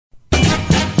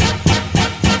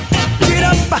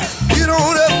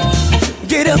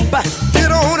Get up,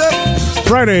 get on up.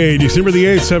 Friday, December the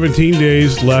 8th, 17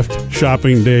 days left,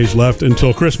 shopping days left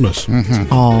until Christmas.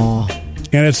 Oh,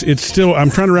 And it's still, I'm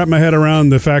trying to wrap my head around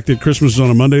the fact that Christmas is on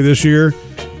a Monday this year.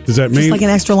 Does that mean just like an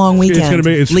extra long weekend? It's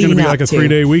going to be like a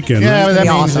 3-day weekend. Yeah, right? but that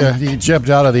It's means gonna be you jumped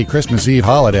out of the Christmas Eve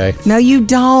holiday. No, you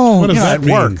don't. What does Yeah, that at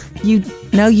mean? work.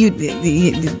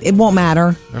 It won't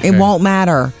matter. Okay. It won't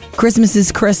matter. Christmas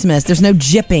is Christmas. There's no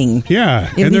jipping. Yeah.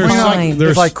 It'll And be there's, fine.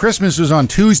 If like Christmas was on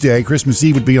Tuesday, Christmas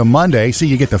Eve would be on Monday, so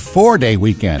you get the 4-day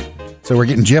weekend. So we're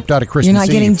getting gypped out of Christmas You're not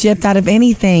getting Eve. gypped out of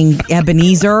anything,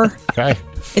 Ebenezer. Okay.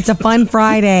 It's a fun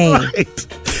Friday. right.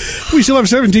 We still have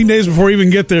 17 days before we even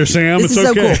get there, Sam. This it's is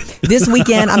okay. so cool. This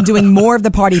weekend, I'm doing more of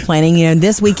the party planning. You know,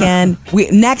 this weekend,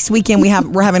 next weekend,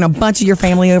 we're having a bunch of your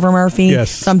family over, Murphy.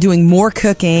 Yes. So I'm doing more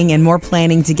cooking and more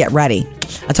planning to get ready.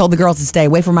 I told the girls to stay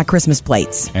away from my Christmas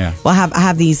plates. Yeah. Well, I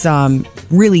have these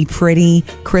really pretty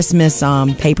Christmas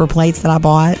paper plates that I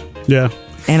bought, Yeah.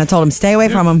 and I told them stay away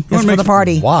from them. It's for the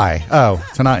party. Why? Oh,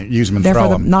 to not use them and They're throw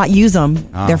for them. not use them.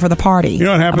 They're for the party. You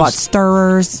know what happens? I bought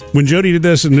stirrers. When Jody did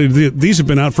this, and these have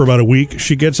been out for about a week,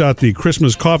 she gets out the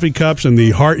Christmas coffee cups and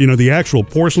the the actual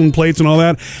porcelain plates and all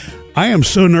that. I am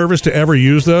so nervous to ever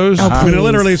use those. Oh, I mean, please.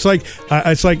 literally, it's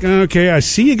like, okay, I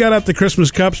see you got out the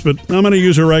Christmas cups, but I'm going to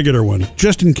use a regular one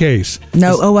just in case.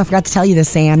 No, I forgot to tell you this,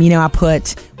 Sam. You know,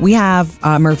 we have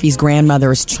Murphy's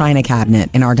grandmother's china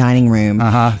cabinet in our dining room.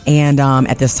 And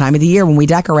at this time of the year when we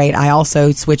decorate, I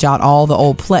also switch out all the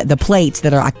old the plates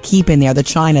that I keep in there, the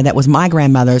china that was my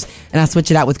grandmother's, and I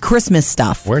switch it out with Christmas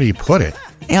stuff Where do you put it?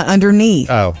 underneath.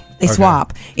 Oh, They okay.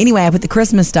 swap. Anyway, I put the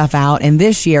Christmas stuff out, and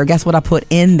this year, guess what I put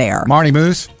in there? Marty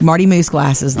Moose? Marty Moose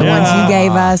glasses, the ones you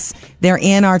gave us. They're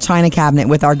in our china cabinet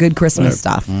with our good Christmas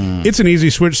stuff. It's an easy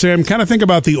switch, Sam. Kind of think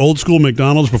about the old school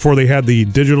McDonald's before they had the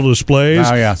digital displays.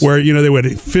 Oh, yes. Where, they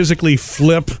would physically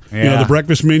flip, Yeah. the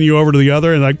breakfast menu over to the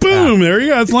other and boom, there you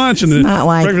go, it's lunch. And then not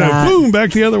like breakfast, that. boom,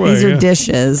 back the other way. These are yeah.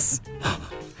 dishes.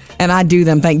 And I do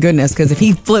them, thank goodness, because if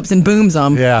he flips and booms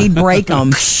them, Yeah. he'd break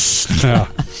them. Yeah.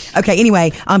 Okay,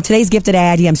 anyway, today's gifted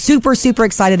idea, I'm super, super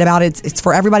excited about it. It's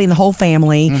for everybody in the whole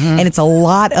family, and it's a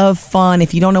lot of fun.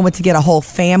 If you don't know what to get a whole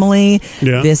family,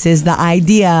 Yeah. this is the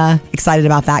idea. Excited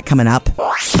about that coming up.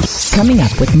 Coming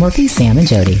up with Murphy, Sam, and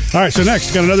Jody. All right, so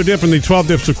next, got another dip in the 12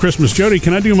 dips of Christmas. Jody,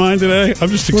 can I do mine today? I'm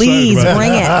just excited Please, about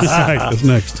bring it. All right, that's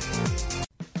next.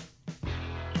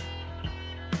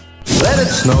 Let it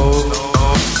snow.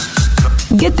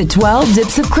 Get the 12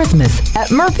 dips of Christmas at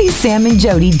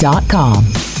murphysamandjody.com.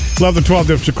 Love the 12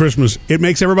 dips of Christmas. It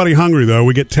makes everybody hungry, though.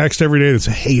 We get text every day that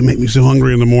say, hey, you make me so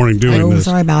hungry in the morning doing Oh, this.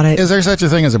 sorry about it. Is there such a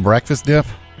thing as a breakfast dip?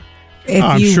 If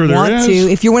I'm you sure there want is. to,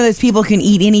 if you're one of those people who can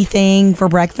eat anything for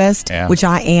breakfast, Yeah. which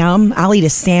I am, I'll eat a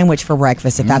sandwich for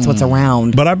breakfast if that's what's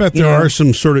around. But I bet there You know. are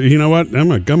some sort of, you know what? I'm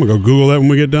going to go Google that when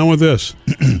we get done with this.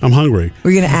 I'm hungry.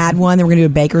 We're going to add one, then we're going to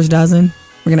do a baker's dozen.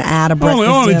 We're going to add a breakfast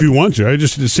Only if dip. you want to.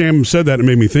 Sam said that and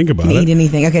it made me think about You can it. eat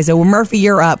anything. Okay, so Murphy,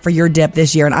 you're up for your dip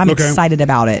this year, and I'm Okay. excited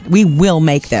about it. We will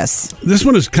make this. This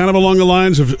one is kind of along the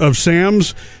lines of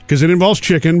Sam's because it involves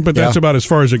chicken, but that's Yeah. about as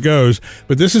far as it goes.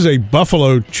 But this is a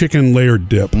buffalo chicken layered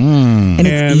dip. And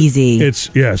it's easy. It's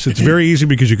very easy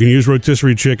because you can use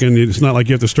rotisserie chicken. It's not like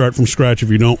you have to start from scratch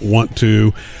if you don't want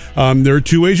to. There are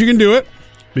two ways you can do it.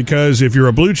 Because if you're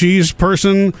a blue cheese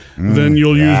person, then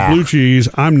you'll use blue cheese.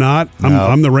 I'm not.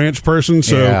 I'm the ranch person,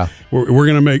 so Yeah. we're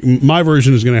going to make my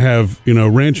version is going to have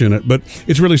ranch in it. But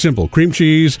it's really simple: cream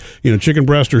cheese, chicken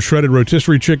breast or shredded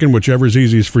rotisserie chicken, whichever is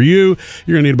easiest for you.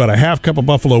 You're going to need about a half cup of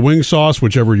buffalo wing sauce,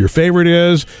 whichever your favorite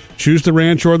is. Choose the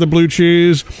ranch or the blue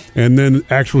cheese, and then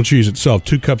actual cheese itself.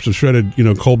 2 cups of shredded,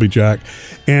 Colby Jack,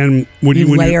 and when You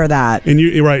you layer that. and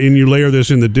you layer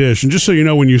this in the dish. And just so you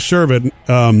know, when you serve it,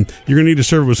 you're going to need to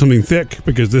serve it with something thick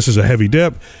because this is a heavy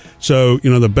dip. So,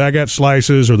 the baguette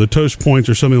slices or the toast points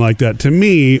or something like that, to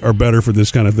me, are better for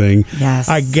this kind of thing. Yes.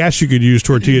 I guess you could use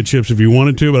tortilla chips if you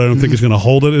wanted to, but I don't think it's going to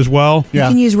hold it as well. You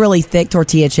can use really thick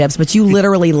tortilla chips, but you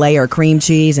literally layer cream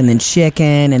cheese and then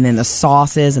chicken and then the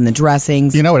sauces and the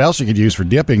dressings. You know what else you could use for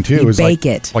dipping, too? You is bake like,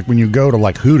 it. Like when you go to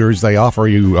Hooters, they offer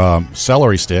you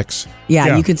celery sticks. Yeah,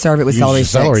 Yeah. you could serve it with Use celery the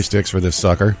sticks. celery sticks for this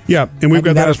sucker. Yeah, and we've That'd be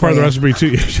got that better as part of the for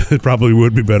recipe, too. It probably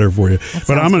would be better for you.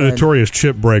 But I'm a sounds good. notorious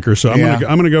chip breaker, so Yeah.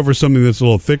 I'm going to go for something that's a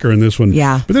little thicker in this one.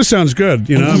 Yeah. But this sounds good.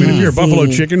 If you're a buffalo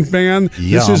Easy. chicken fan, this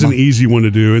Yum. is an easy one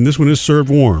to do, and this one is served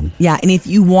warm. Yeah, and if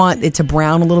you want it to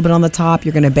brown a little bit on the top,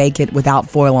 you're going to bake it without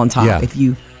foil on top.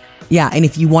 Yeah. And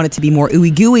if you want it to be more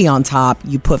ooey gooey on top,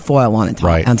 you put foil on it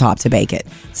Right. on top to bake it.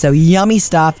 So yummy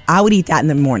stuff. I would eat that in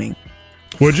the morning.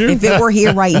 Would you? If it were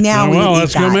here right now, we well, would eat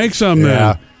let's that. go make some then.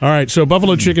 Yeah. All right, so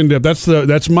buffalo chicken dip.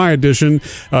 That's my addition.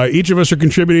 Each of us are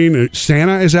contributing.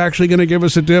 Santa is actually going to give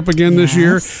us a dip again this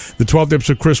year. The 12 Dips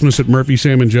of Christmas at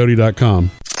murphysamandjody.com.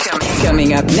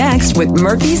 Coming up next with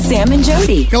Murphy, Sam, and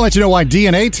Jody. Gonna let you know why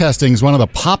DNA testing is one of the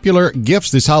popular gifts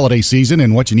this holiday season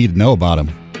and what you need to know about them.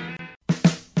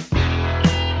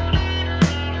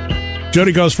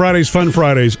 Jody calls Fridays Fun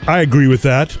Fridays. I agree with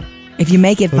that. If you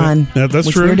make it fun, That's which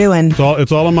true. we're doing. It's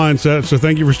all a mindset. So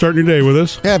thank you for starting your day with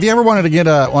us. Yeah, have you ever wanted to get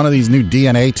one of these new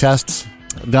DNA tests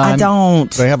done? I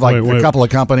don't. They have like Wait. a couple of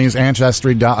companies,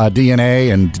 Ancestry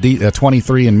DNA and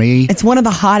 23andMe. It's one of the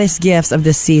hottest gifts of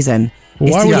this season.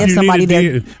 Is Why to would give you somebody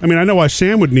need I mean, I know why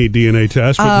Sam would need DNA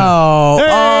tests. But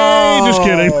Oh, just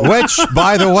kidding. Which,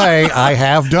 by the way, I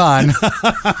have done.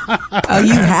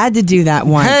 you had to do that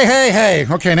once. Hey.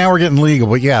 Okay, now we're getting legal,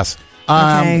 but yes.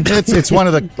 Okay. It's one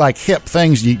of the like hip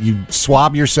things. You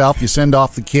swab yourself, you send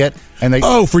off the kit, and they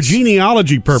for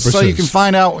genealogy purposes. so you can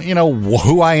find out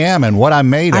who I am and what I'm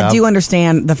made of. I do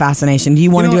understand the fascination. Do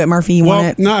you want to do it, Murphy? You want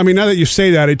it? No, I mean, now that you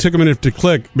say that, it took a minute to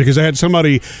click because I had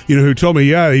somebody, who told me,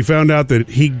 he found out that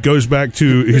he goes back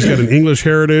to, he's got an English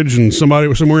heritage and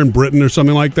somebody somewhere in Britain or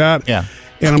something like that. Yeah.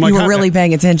 And I'm like, You were really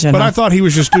paying attention. But huh? I thought he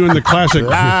was just doing the classic.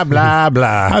 blah blah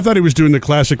blah. I thought he was doing the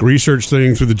classic research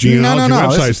thing through the genealogy No.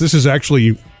 websites. This is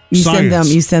actually you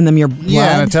science. send them your blood.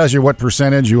 Yeah, and it tells you what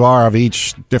percentage you are of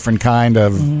each different kind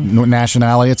of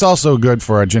nationality. It's also good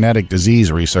for a genetic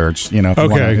disease research.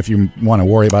 If you want to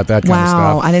worry about that kind of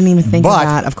Wow, stuff. I didn't even think But of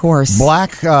that. Of course,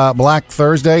 Black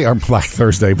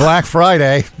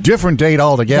Friday, different date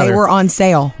altogether. they were on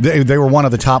sale. They were one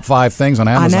of the top 5 things on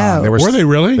Amazon. know. Were they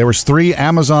really? There was 3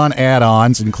 Amazon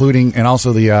add-ons, including and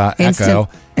also the Echo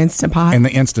Instant Pot. and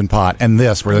the Instant Pot, and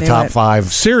this were the Knew top it.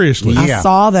 5. Seriously. I Yeah.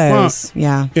 saw those.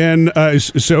 Yeah, And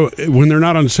so when they're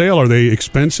not on sale, are they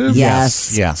expensive?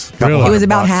 Yes. Yes. Really? it was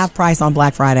about $200. half price on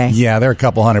Black Friday. Yeah, they're a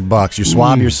couple $100. You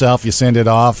swab yourself, you send it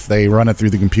off, they run it through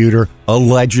the computer,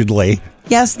 allegedly.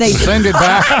 Yes, they Send it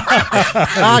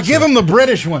back. Give them the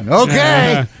British one.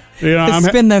 Okay.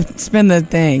 spin the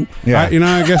thing. Yeah.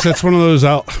 I guess that's one of those.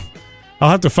 I'll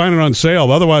have to find it on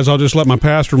sale. Otherwise, I'll just let my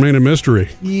past remain a mystery.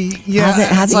 Yeah.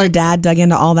 Hasn't your dad dug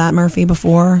into all that, Murphy,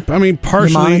 before? I mean, Your mom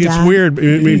partially, and it's dad? weird. I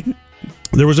mean,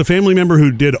 there was a family member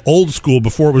who did old school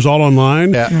before it was all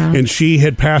online, and she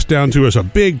had passed down to us a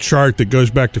big chart that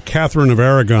goes back to Catherine of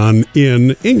Aragon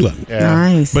in England. Yeah.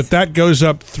 Nice. But that goes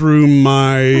up through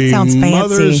my That sounds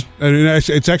mother's. fancy. I mean,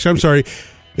 it's actually. I'm sorry.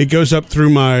 It goes up through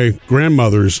my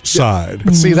grandmother's side.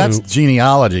 But see, that's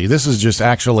genealogy. This is just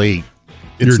actually,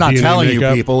 it's Your not DNA telling you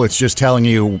makeup. people, it's just telling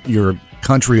you your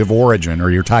country of origin or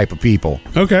your type of people.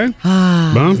 Okay.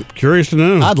 Well, I'm curious to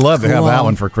know. I'd love to have Cool. that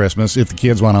one for Christmas if the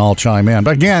kids want to all chime in.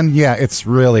 But again, yeah, it's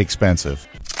really expensive.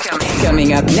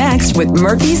 Coming up next with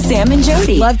Murphy, Sam, and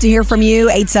Jody. Love to hear from you.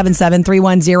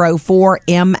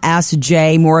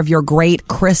 877-310-4MSJ. More of your great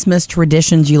Christmas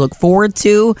traditions you look forward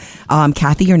to.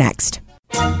 Kathy, you're next.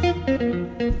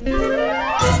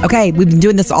 Okay, we've been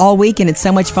doing this all week, and it's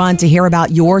so much fun to hear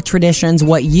about your traditions,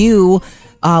 what you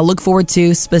look forward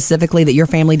to specifically that your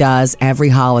family does every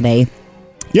holiday.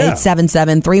 Yeah.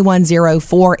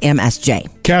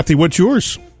 877-310-4MSJ. Kathy, what's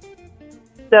yours?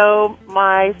 So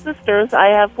my sisters, I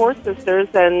have 4 sisters,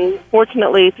 and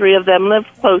fortunately 3 of them live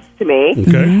close to me.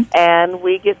 Okay. And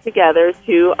we get together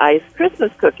to ice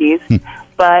Christmas cookies,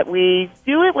 but we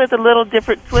do it with a little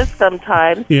different twist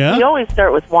sometimes. Yeah. We always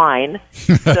start with wine.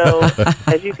 So,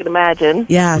 as you can imagine,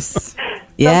 Yes.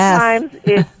 Yes.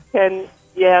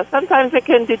 sometimes it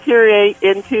can deteriorate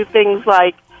into things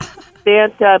like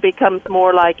Santa becomes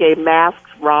more like a masked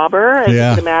robber. As Yeah.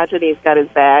 you can imagine, he's got his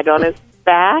bag on his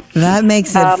back. That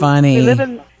makes it funny.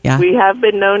 Yeah. We have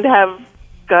been known to have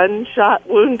gunshot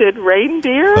wounded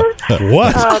reindeer.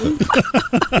 What?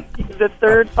 The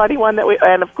third funny one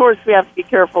and of course we have to be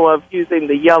careful of using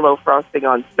the yellow frosting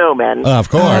on snowmen. Of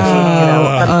course.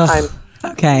 Sometimes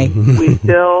Okay. we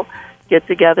still get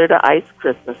together to ice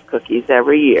Christmas cookies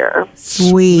every year.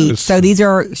 Sweet. So these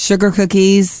are sugar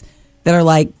cookies that are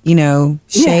like,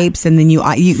 shapes, and then you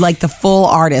like the full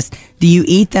artist. Do you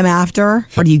eat them after,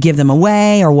 or do you give them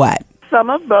away, or what? Some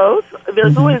of both.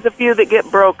 There's always a few that get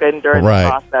broken during Right.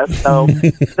 the process, so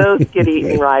those get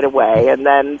eaten right away. And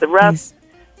then the rest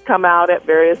come out at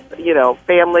various,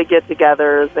 family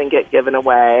get-togethers and get given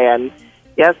away. And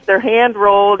yes, they're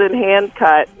hand-rolled and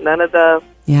hand-cut, none of the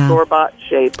store-bought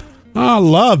shapes. I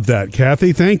love that,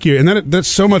 Kathy. Thank you. And that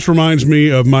so much reminds me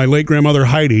of my late grandmother,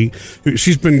 Heidi.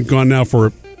 She's been gone now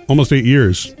for almost 8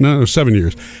 years. No, 7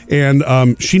 years. And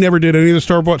she never did any of the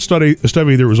store-bought stuff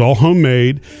either. It was all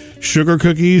homemade, sugar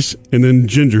cookies, and then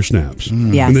ginger snaps.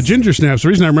 Yes. And the ginger snaps, the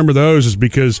reason I remember those is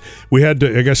because we had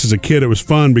to, I guess as a kid, it was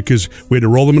fun because we had to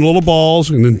roll them in little balls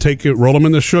and then roll them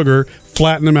in the sugar,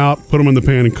 flatten them out, put them in the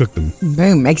pan, and cook them.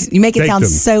 Boom. You make it Bake sound them.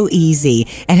 so easy.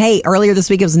 And hey, earlier this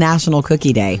week it was National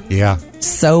Cookie Day. Yeah.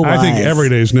 So I think every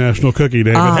day is National Cookie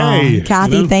Day. But hey,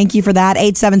 Kathy, thank you for that.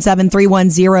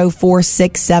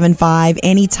 877-310-4675.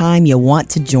 Anytime you want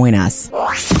to join us.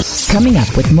 Coming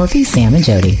up with Murphy, Sam, and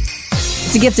Jody.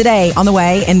 It's a gift today on the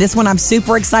way, and this one I'm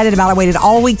super excited about. I waited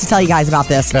all week to tell you guys about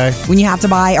this. Okay. When you have to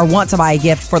buy or want to buy a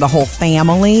gift for the whole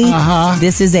family,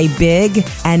 this is a big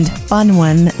and fun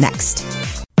one next.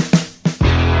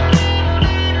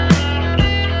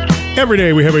 every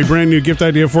day we have a brand new gift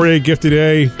idea for you. Gift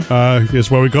today is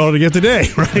why we call it a gift today,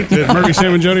 right? At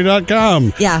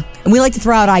MurphySamandJody.com. Yeah, and we like to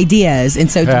throw out ideas, and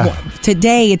so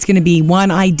today it's going to be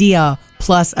one idea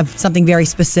plus of something very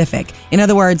specific. In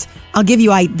other words, I'll give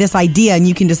you this idea and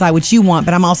you can decide what you want,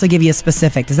 but I'm also give you a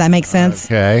specific. Does that make sense?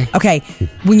 Okay. Okay.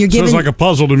 When you're giving, Sounds like a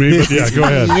puzzle to me, but yeah, go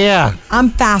ahead. Yeah.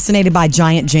 I'm fascinated by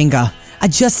giant Jenga. I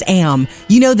just am.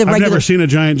 You know the I've regular. never seen a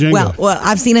giant Jenga. Well,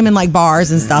 I've seen them in like bars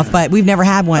and stuff, but we've never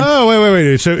had one. Oh,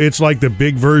 wait. So it's like the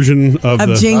big version of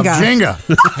the Jenga. Jenga.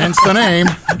 Hence the name,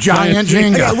 Giant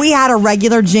Jenga. Okay, we had a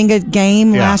regular Jenga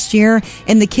game last year,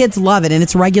 and the kids love it, and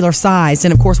it's regular sized.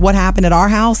 And of course, what happened at our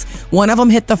house? One of them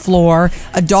hit the floor,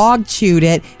 a dog chewed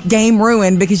it, game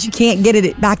ruined because you can't get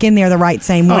it back in there the right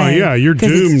same way. Oh, yeah, you're 'cause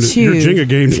it's doomed. Your chewed. Jenga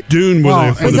game's doomed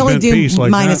with It's a only bent doomed piece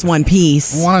like minus that. one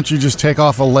piece. Why don't you just take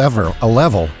off a level?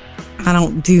 I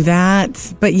don't do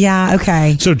that, but yeah,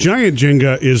 okay. So giant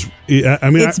Jenga is, I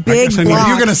mean, It's I big guess I mean, blocks.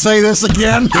 You're going to say this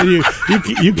again?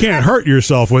 you can't hurt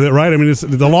yourself with it, right? I mean,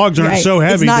 the logs aren't Right. so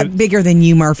heavy. It's not that, bigger than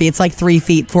you, Murphy. It's like 3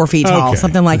 feet, 4 feet tall, Okay.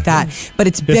 something like that. But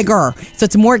it's bigger, so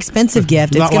it's a more expensive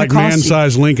gift. not It's going like to cost you.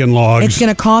 man-sized Lincoln logs. It's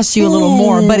going to cost you a little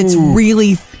more, but it's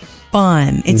really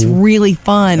fun. It's really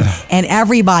fun, and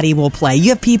everybody will play. You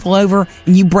have people over,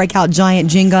 and you break out giant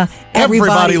Jenga.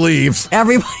 Everybody leaves.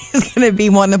 Everybody's going to be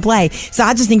wanting to play. So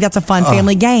I just think that's a fun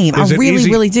family game. I Is it really, easy-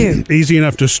 really do. Easy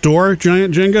enough to store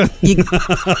giant Jenga? You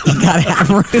got to have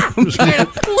room.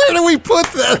 Where do we put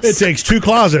this? It takes 2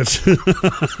 closets.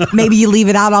 Maybe you leave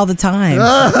it out all the time.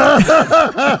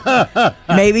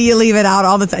 Maybe you leave it out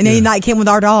all the time. Any night came with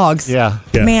our dogs. Yeah.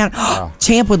 Man,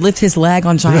 Champ would lift his leg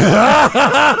on giant.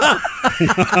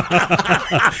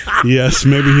 Yes,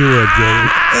 maybe he would, Jody.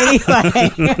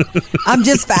 Anyway, I'm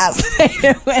just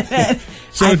fascinated with it.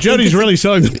 So I think Jody's it's- really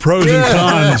selling the pros and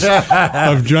cons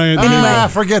of giant Jenga.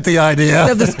 Forget the idea.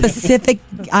 So the specific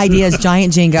idea is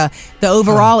giant Jenga. The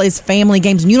overall is family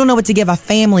games. And you don't know what to give a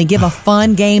family. Give a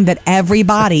fun game that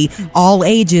everybody, all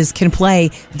ages, can play.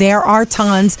 There are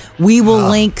tons. We will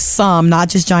link some, not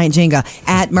just giant Jenga,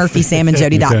 at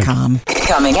MurphySamandJody.com.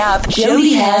 Coming up,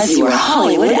 Jody has your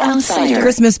Hollywood Outsider.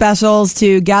 Christmas specials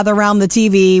to gather around the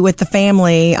TV with the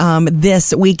family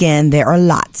this weekend. There are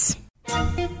lots.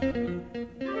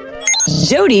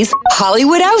 Jody's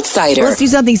Hollywood Outsider. Let's do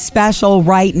something special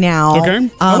right now. Okay.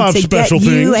 I love to special get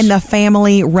you things. and the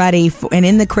family ready and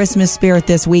in the Christmas spirit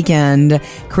this weekend.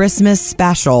 Christmas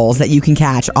specials that you can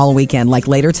catch all weekend. Like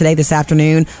later today, this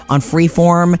afternoon on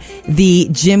Freeform, the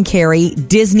Jim Carrey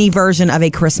Disney version of A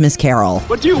Christmas Carol.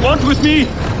 What do you want with me?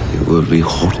 You will be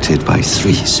haunted by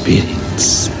 3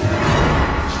 spirits.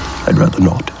 I'd rather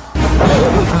not.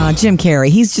 Jim Carrey,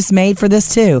 he's just made for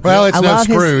this too. Well, it's I no love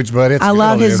his- Scrooge, but it's I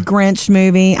love good. his Grinch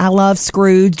movie. I love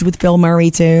Scrooge with Bill Murray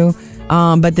too.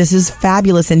 But this is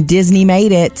fabulous, and Disney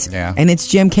made it. Yeah. And it's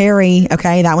Jim Carrey.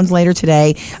 Okay, that one's later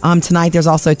today. Tonight there's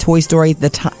also Toy Story.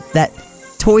 That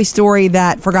Toy Story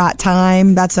that forgot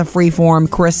time. That's a Freeform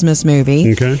Christmas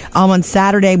movie. Okay. On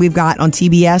Saturday we've got on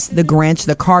TBS the Grinch,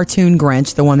 the cartoon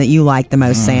Grinch, the one that you like the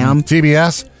most, Sam.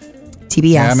 TBS?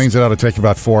 TBS. Yeah, that means it ought to take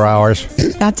about 4 hours.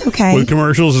 That's okay. With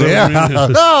commercials. Is that what I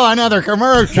mean? Oh, another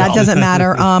commercial. That doesn't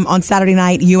matter. On Saturday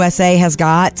night, USA has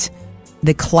got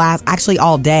the class, actually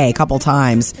all day, a couple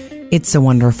times. It's a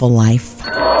Wonderful Life.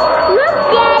 Look,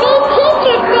 Daddy,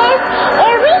 teacher says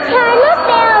every time a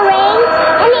bell rings,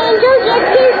 an angel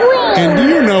gets his wings. And do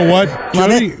you know what, Love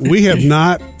Jody? We have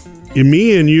not,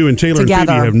 me and you and Taylor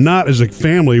Together. and Phoebe have not, as a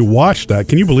family, watched that.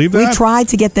 Can you believe that? We tried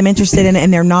to get them interested in it,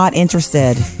 and they're not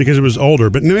interested. Because it was older.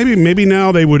 But maybe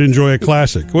now they would enjoy a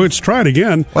classic. Well, let's try it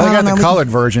again. Well, they got no, the we- colored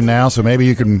version now, so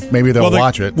maybe they'll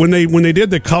watch it. When they did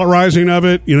the colorizing of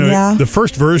it, Yeah. the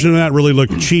first version of that really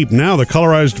looked cheap. Now the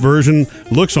colorized version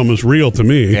looks almost real to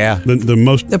me. Yeah.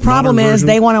 The problem modern is version.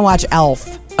 they want to watch Elf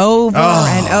over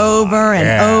and over and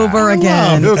yeah. over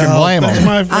again. Who can blame That's them?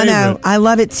 my favorite. I know. I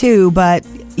love it too, but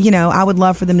I would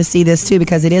love for them to see this too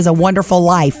because it is a wonderful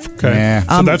life. Okay. Yeah.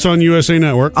 So that's on USA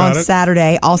Network. Got it.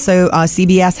 Saturday. Also,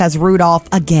 CBS has Rudolph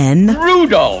again.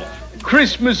 Rudolph!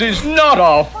 Christmas is not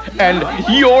off, and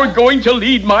you're going to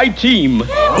lead my team.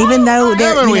 Even though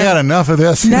haven't we had enough of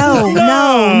this? No,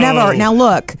 never. Now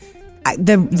look,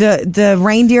 the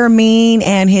reindeer mean,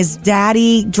 and his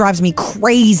daddy drives me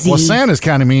crazy. Well, Santa's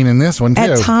kind of mean in this one too.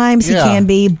 At times he can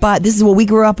be, but this is what we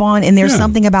grew up on, and there's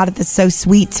something about it that's so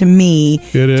sweet to me.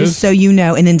 It is. Just so you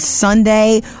know. And then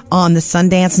Sunday on the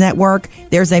Sundance Network,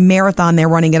 there's a marathon. They're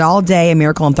running it all day. A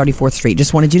Miracle on 34th Street.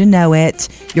 Just wanted you to know it.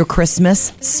 Your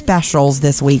Christmas specials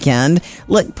this weekend.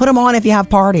 Look, put them on if you have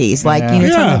parties. Like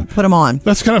put them on.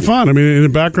 That's kind of fun. I mean, in the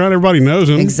background, everybody knows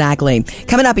them. Exactly.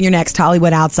 Coming up in your next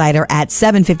Hollywood Outsider at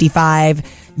 7:55,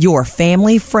 your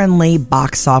family-friendly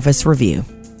box office review.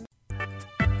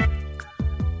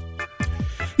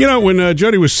 When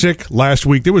Jody was sick last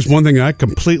week, there was one thing I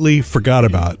completely forgot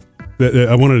about that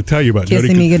I wanted to tell you about. Kissing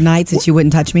Jody. me goodnight since you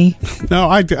wouldn't touch me? No,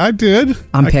 I did.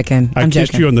 I'm picking. I I'm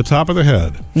kissed joking. you on the top of the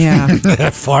head. Yeah.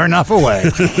 Far enough away.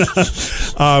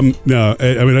 No,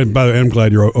 I mean, by the way, I'm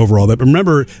glad you're over all that. But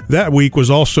remember, that week was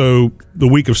also the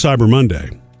week of Cyber Monday.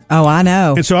 Oh, I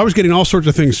know. And so I was getting all sorts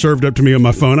of things served up to me on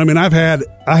my phone. I mean, I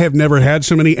have never had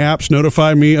so many apps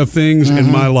notify me of things in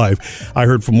my life. I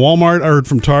heard from Walmart. I heard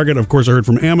from Target. Of course, I heard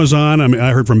from Amazon. I mean,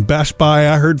 I heard from Best Buy.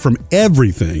 I heard from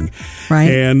everything.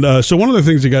 Right. And so one of the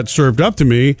things that got served up to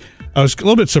me, I was a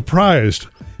little bit surprised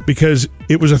because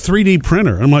it was a 3D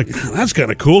printer. I'm like, that's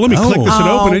kind of cool. Let me click this and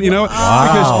open it,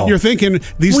 because you're thinking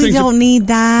these things. We don't need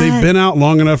that. They've been out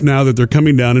long enough now that they're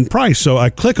coming down in price. So I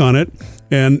click on it.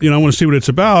 And, I want to see what it's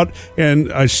about.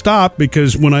 And I stopped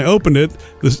because when I opened it,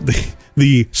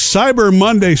 the Cyber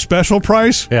Monday special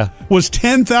price was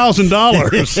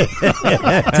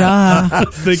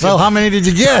 $10,000. So how many did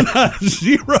you get?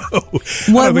 0.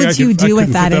 What would you do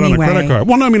with that anyway?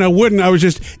 Well, no, I mean, I wouldn't. I was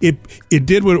just, it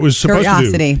did what it was supposed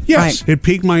Curiosity. to do. Yes, it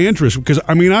piqued my interest because,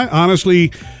 I mean,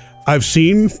 I've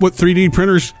seen what 3D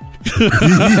printers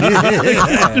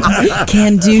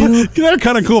can do. They're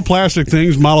kind of cool plastic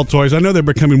things, model toys. I know they're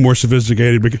becoming more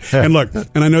sophisticated. And look,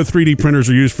 and I know 3D printers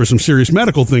are used for some serious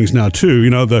medical things now too,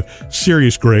 the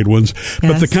serious grade ones. Yes.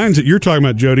 But the kinds that you're talking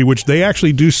about, Jody, which they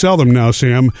actually do sell them now,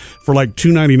 Sam, for like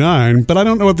 $2.99, but I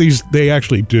don't know what they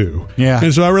actually do. Yeah.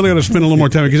 And so I really got to spend a little more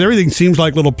time because everything seems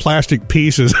like little plastic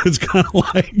pieces. It's kind of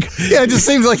like... Yeah, it just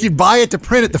seems like you buy it to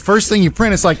print it. The first thing you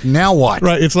print, it's like, now what?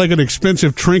 Right. It's like an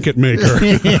expensive trinket maker.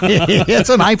 It's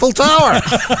an Eiffel Tower.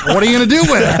 What are you going to do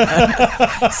with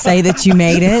it? Say that you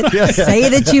made it. Say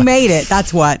that you made it.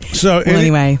 That's what. So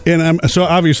anyway. So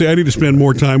obviously I need to spend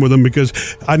more time with them because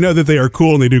I know that they are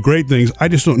cool and they do great things. I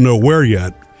just don't know where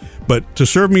yet. But to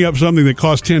serve me up something that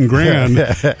costs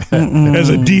 $10,000 as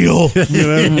a deal,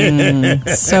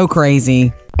 So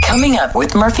crazy. Coming up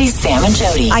with Murphy, Sam, and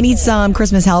Jody. I need some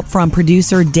Christmas help from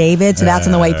producer David, so that's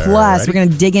on the way. Plus, we're going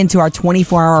to dig into our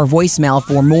 24-hour voicemail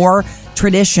for more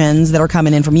traditions that are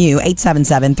coming in from you.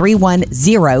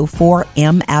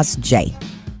 877-310-4MSJ.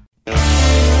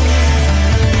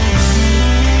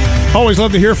 Always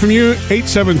love to hear from you.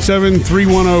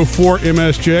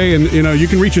 877-310-4MSJ. And, you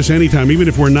can reach us anytime. Even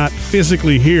if we're not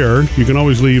physically here, you can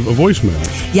always leave a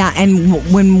voicemail. Yeah, and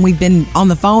when we've been on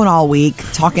the phone all week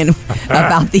talking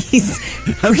about these...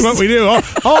 That's what we do.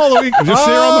 All the week. Just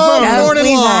sit here on the phone.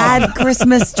 We've had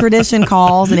Christmas tradition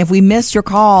calls, and if we missed your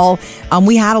call,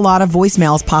 we had a lot of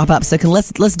voicemails pop up. So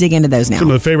let's dig into those now. Some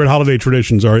of the favorite holiday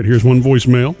traditions. All right, here's one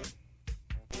voicemail.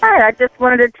 Hi, I just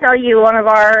wanted to tell you one of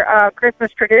our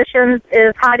Christmas traditions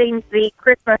is hiding the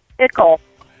Christmas pickle.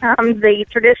 The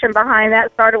tradition behind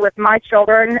that started with my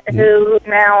children, who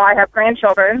now I have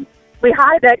grandchildren. We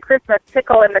hide that Christmas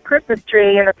pickle in the Christmas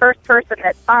tree, and the first person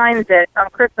that finds it on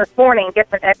Christmas morning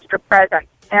gets an extra present.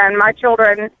 And my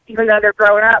children, even though they're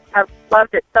grown up, have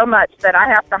loved it so much that I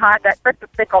have to hide that Christmas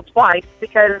pickle twice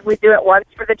because we do it once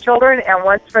for the children and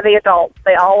once for the adults.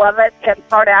 They all love it and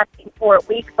start asking for it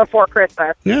weeks before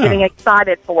Christmas, getting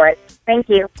excited for it. Thank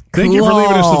you. Thank you for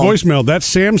leaving us the voicemail. That's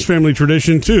Sam's family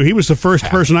tradition, too. He was the first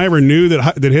person I ever knew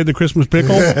that hid the Christmas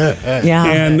pickle.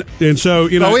 Yeah. And so,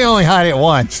 But we only hide it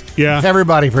once. Yeah.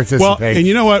 Everybody participates. Well, and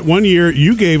you know what? One year,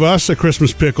 you gave us a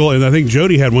Christmas pickle, and I think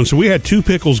Jody had one. So we had two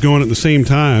pickles going at the same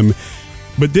time.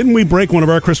 But didn't we break one of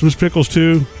our Christmas pickles,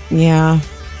 too? Yeah.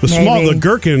 The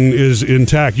gherkin is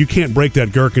intact. You can't break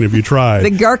that gherkin if you try. The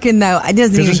gherkin, though, it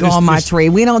doesn't even go on my tree.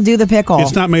 We don't do the pickle.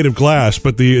 It's not made of glass,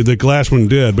 but the glass one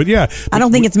did. But yeah. I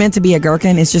don't think it's meant to be a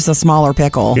gherkin. It's just a smaller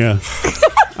pickle. Yeah.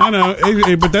 I know,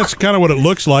 but that's kind of what it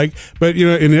looks like. But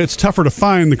and it's tougher to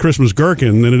find the Christmas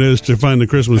gherkin than it is to find the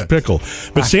Christmas pickle.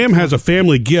 But Sam has a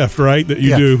family gift, right? That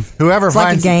you do. Whoever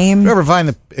finds like a game. Whoever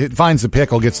finds the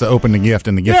pickle gets to open the gift,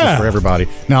 and the gift is for everybody.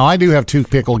 Now, I do have 2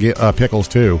 pickles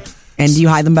too. And do you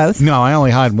hide them both? No, I only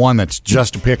hide one that's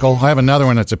just a pickle. I have another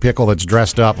one that's a pickle that's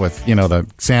dressed up with, the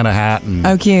Santa hat. And,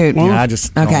 oh, cute. I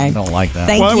just don't like that.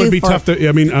 Thank well, it you would be tough to,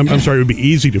 I'm sorry, it would be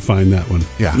easy to find that one.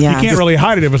 Yeah. You can't really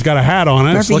hide it if it's got a hat on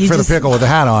it. Murphy, Look for the pickle with the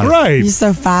hat on it. Right. You're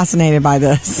so fascinated by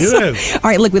this. It is. All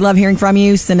right, look, we love hearing from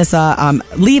you. Send us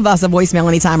leave us a voicemail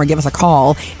anytime or give us a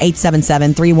call,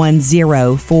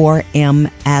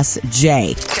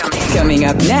 877-310-4MSJ. Coming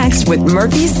up next with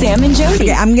Murphy, Sam, and Jody.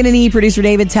 Okay, I'm going to need producer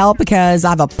David's help because I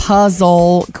have a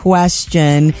puzzle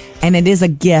question, and it is a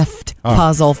gift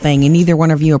puzzle thing, and neither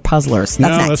one of you are puzzlers.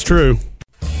 That's true.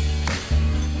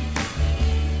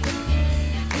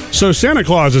 So Santa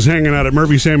Claus is hanging out at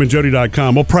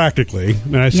MurphySamandJody.com. Well, practically.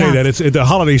 And I say that it's the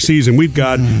holiday season. We've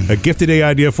got a gift today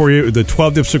idea for you. The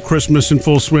 12 Dips of Christmas in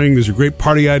full swing. These are great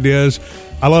party ideas.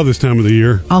 I love this time of the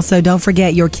year. Also, don't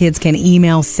forget your kids can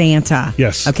email Santa.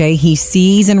 Yes. Okay, he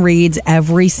sees and reads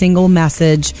every single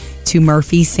message to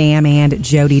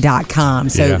MurphySamandJody.com.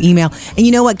 So email. And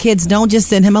you know what, kids? Don't just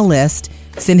send him a list.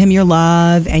 Send him your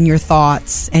love and your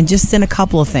thoughts, and just send a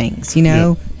couple of things,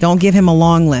 Don't give him a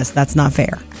long list. That's not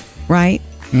fair, right?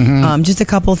 Mm-hmm. Just a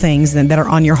couple of things that are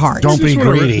on your heart. Don't be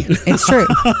greedy. It's true.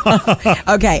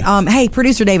 Okay. Hey,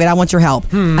 producer David, I want your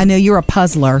help. I know you're a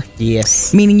puzzler.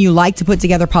 Yes. Meaning you like to put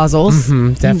together puzzles.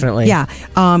 Mm-hmm, definitely. Yeah.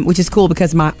 Which is cool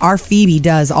because our Phoebe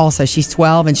does also. She's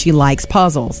 12 and she likes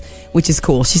puzzles, which is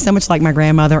cool. She's so much like my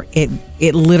grandmother.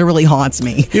 It literally haunts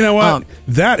me. You know what?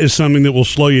 That is something that will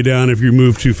slow you down if you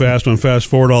move too fast on fast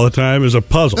forward all the time is a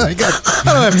puzzle. I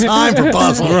don't have time for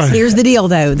puzzles. Right. Here's the deal,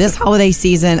 though. This holiday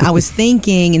season, I was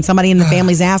thinking, and somebody in the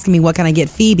family's asking me, what can I get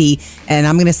Phoebe? And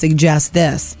I'm going to suggest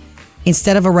this.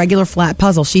 Instead of a regular flat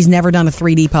puzzle, she's never done a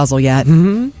 3D puzzle yet.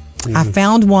 Mm-hmm. I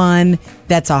found one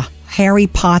that's a Harry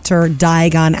Potter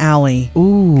Diagon Alley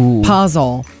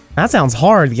puzzle. That sounds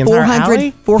hard. The entire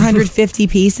alley? 450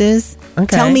 pieces. Okay.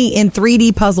 Tell me, in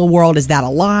 3D puzzle world, is that a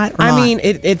lot? Or I not? mean,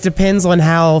 it depends on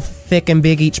how thick and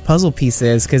big each puzzle piece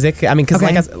is. Because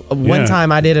one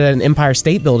time I did an Empire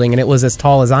State Building and it was as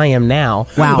tall as I am now.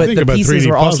 Wow. But the pieces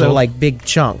were also puzzle. like big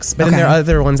chunks. But then there are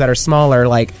other ones that are smaller.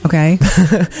 Like okay.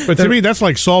 But to me, that's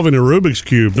like solving a Rubik's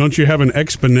Cube. Don't you have an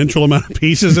exponential amount of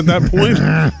pieces at that point?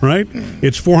 Right?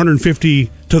 It's 450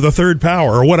 to the third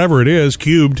power or whatever it is,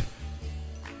 cubed.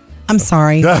 I'm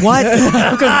sorry. What?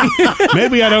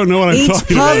 Maybe I don't know what I'm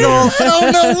talking about. I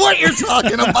don't know what you're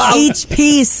talking about. Each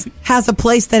piece has a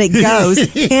place that it goes.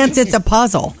 Hence, it's a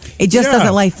puzzle. It just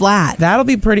doesn't lay flat. That'll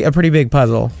be a pretty big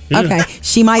puzzle. Okay.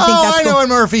 She might think that's I know what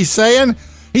Murphy's saying.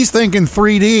 He's thinking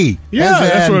 3D. Yeah,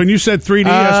 that's what, when you said 3D,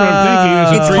 that's what I'm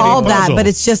thinking. It's 3D called puzzle. that, but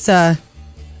it's just a...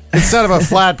 Instead of a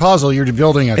flat puzzle, you're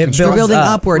building a construction. You're building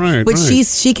upward. Right, but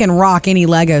she can rock any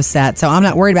Lego set, so I'm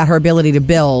not worried about her ability to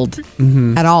build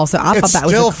at all. So I thought that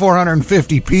was... It's still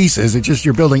 450 pieces. It's just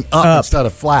you're building up instead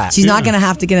of flat. She's not going to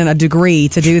have to get a degree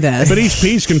to do this. But each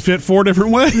piece can fit 4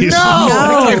 different ways.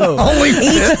 No.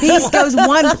 Each piece goes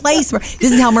one place.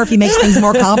 This is how Murphy makes things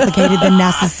more complicated than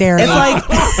necessary. It's like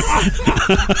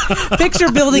picture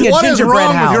building a what gingerbread is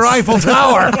wrong house. with your Eiffel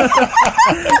Tower?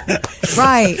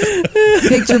 Right.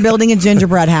 Picture building a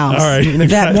gingerbread house. All right.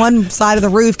 That one side of the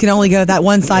roof can only go that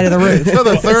one side of the roof. To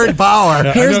the third power.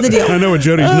 Here's the deal. I know what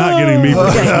Jody's not getting me for.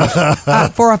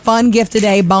 For a fun gift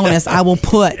today bonus, I will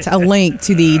put a link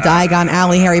to the Diagon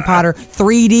Alley Harry Potter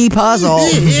 3D puzzle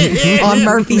on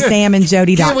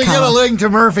MurphySamandJody.com. Can we get a link to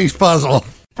Murphy's puzzle?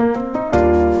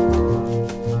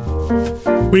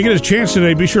 When you get a chance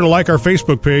today, be sure to like our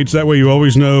Facebook page. That way you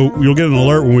always know, you'll get an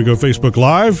alert when we go Facebook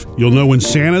Live. You'll know when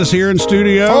Santa's here in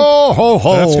studio. Oh, ho,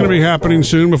 ho. That's going to be happening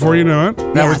soon before you know it.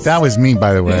 That was me,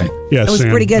 by the way. Yes, It was Sam.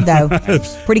 pretty good, though.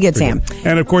 Pretty good, Sam.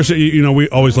 And, of course, we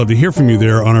always love to hear from you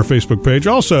there on our Facebook page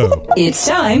also. It's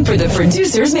time for the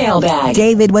producer's mailbag.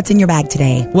 David, what's in your bag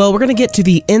today? Well, we're going to get to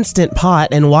the Instant Pot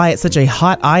and why it's such a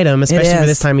hot item, especially for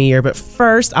this time of year. But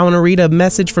first, I want to read a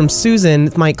message from Susan.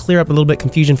 It might clear up a little bit of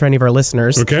confusion for any of our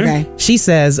listeners. Okay. She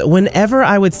says, whenever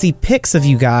I would see pics of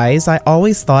you guys, I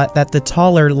always thought that the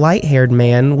taller, light-haired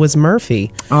man was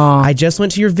Murphy. I just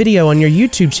went to your video on your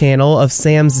YouTube channel of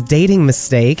Sam's dating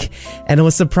mistake, and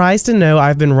was surprised to know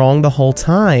I've been wrong the whole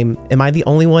time. Am I the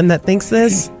only one that thinks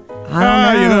this? I don't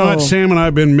know. You know what? Sam and I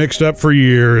have been mixed up for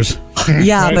years.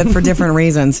 Yeah, but for different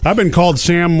reasons. I've been called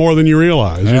Sam more than you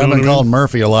realize. I've been called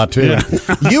Murphy a lot, too. Yeah.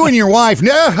 You and your wife,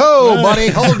 no, buddy,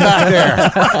 hold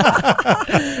back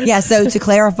there. Yeah, so to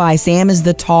clarify, Sam is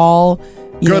the tall,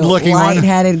 Good-looking one.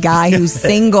 lightheaded guy who's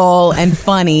single and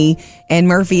funny, and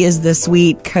Murphy is the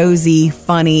sweet, cozy,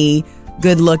 funny,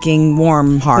 good-looking,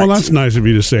 warm heart. Well, that's nice of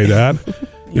you to say that.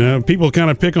 People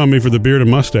kind of pick on me for the beard and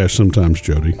mustache sometimes,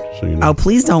 Jody. So, Oh,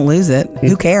 please don't lose it.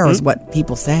 Who cares what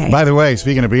people say? By the way,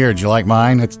 speaking of beards, you like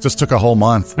mine? It just took a whole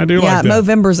month. I do like that.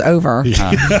 Movember's over.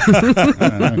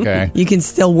 Okay. You can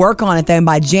still work on it, though, and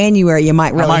by January, you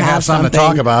might really I might have something to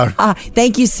talk about.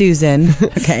 Thank you, Susan.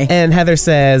 Okay. And Heather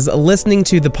says, listening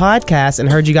to the podcast and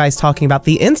heard you guys talking about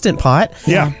the Instant Pot.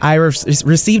 Yeah. I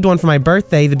received one for my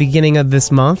birthday the beginning of this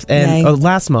month and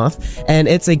last month, and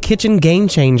it's a kitchen game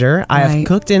changer. I have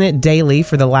cooked in it daily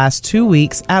for the last 2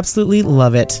 weeks. Absolutely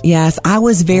love it. Yes, I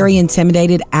was very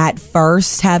intimidated at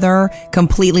first, Heather.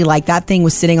 Completely, like that thing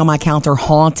was sitting on my counter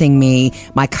haunting me.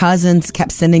 My cousins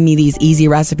kept sending me these easy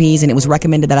recipes, and it was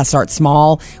recommended that I start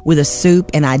small with a soup,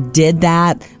 and I did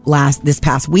that this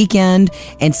past weekend.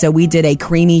 And so we did a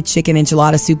creamy chicken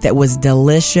enchilada soup that was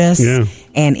delicious,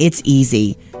 and it's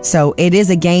easy. So it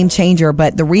is a game changer,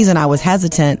 but the reason I was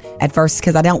hesitant at first is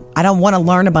because I don't want to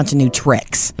learn a bunch of new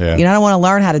tricks. Yeah. I don't want to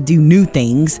learn how to do new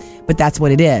things, but that's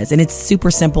what it is. And it's super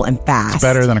simple and fast. It's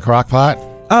better than a crock pot?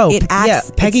 Oh,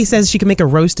 Peggy says she can make a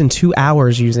roast in 2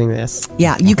 hours using this.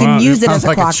 Yeah, you can use it as a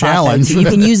like crock a challenge. pot. You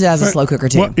can use it as a slow cooker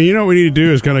too. Well, you know what we need to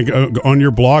do is kind of go on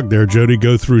your blog there, Jody,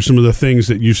 go through some of the things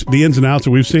that the ins and outs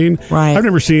that we've seen. Right. I've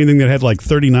never seen anything that had like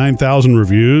 39,000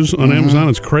 reviews on Amazon.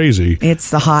 It's crazy.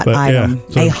 It's a hot item,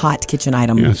 a hot kitchen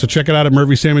item. Yeah, so check it out at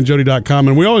murphysamandjody.com.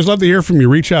 And we always love to hear from you.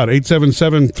 Reach out,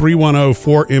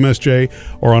 877-310-4MSJ,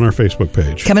 or on our Facebook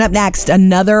page. Coming up next,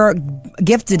 another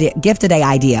gift today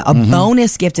idea, a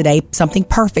bonus gift today, something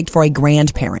perfect for a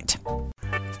grandparent.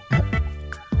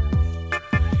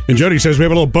 And Jody says we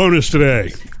have a little bonus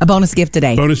today. A bonus gift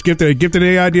today. Bonus gift today. Gift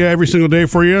today idea every single day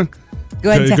for you. Go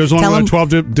ahead. It goes along with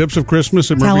 12 dips of Christmas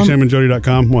at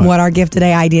murphysamandjody.com. What our gift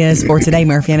today idea is for today,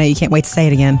 Murphy. I know you can't wait to say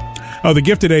it again. Oh, the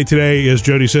gift today, as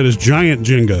Jody said, is giant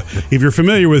Jenga. If you're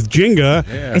familiar with Jenga,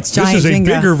 it's giant this is a Jenga.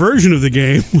 bigger version of the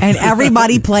game. And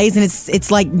everybody plays, and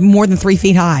it's like more than 3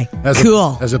 feet high.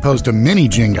 As opposed to mini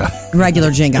Jenga.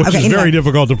 Regular Jenga. Which is very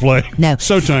difficult to play. No.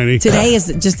 So tiny. Today is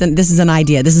this is an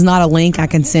idea. This is not a link I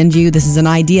can send you. This is an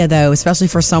idea, though, especially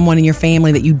for someone in your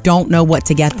family that you don't know what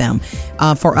to get them.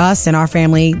 For us and our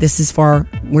family,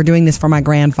 we're doing this for my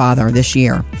grandfather this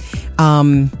year.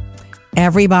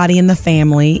 Everybody in the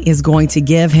family is going to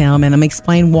give him, and I'm going to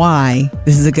explain why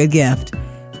this is a good gift,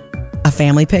 a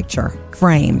family picture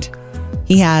framed.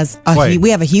 He has we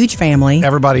have a huge family.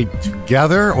 Everybody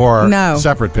together or no,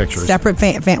 separate pictures? Separate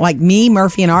like me,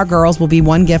 Murphy, and our girls will be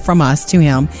one gift from us to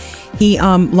him. He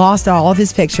lost all of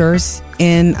his pictures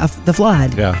in the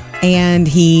flood. Yeah. And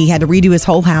he had to redo his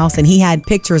whole house, and he had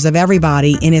pictures of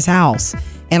everybody in his house.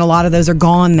 And a lot of those are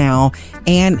gone now.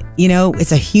 And,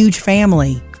 it's a huge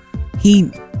family.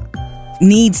 He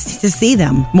needs to see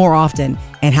them more often,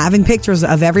 and having pictures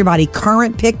of everybody,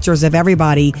 current pictures of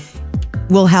everybody,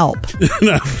 will help.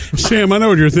 No, Sam, I know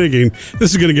what you're thinking.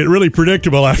 This is going to get really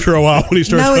predictable after a while when he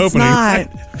starts opening. No,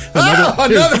 it's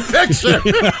not. Another picture.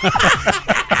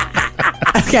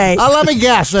 Okay. Let me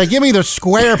guess. Give me the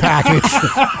square package.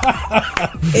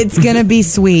 It's going to be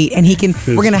sweet, and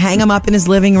we're going to hang him up in his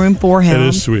living room for him. It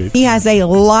is sweet. He has a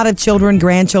lot of children,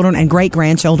 grandchildren, and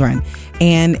great-grandchildren.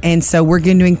 And so we're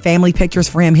doing family pictures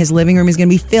for him. His living room is going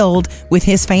to be filled with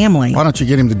his family. Why don't you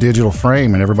get him the digital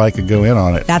frame and everybody could go in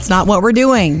on it? That's not what we're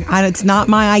doing. It's not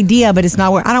my idea, but it's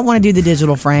not what I don't want to do the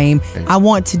digital frame. Okay. I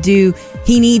want to do,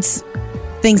 he needs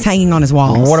things hanging on his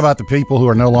walls. Well, what about the people who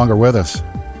are no longer with us?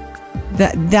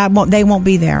 They won't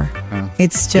be there.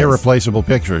 It's just irreplaceable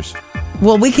pictures.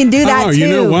 Well, we can do that too. You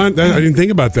know what? I didn't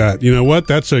think about that. You know what?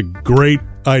 That's a great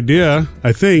idea,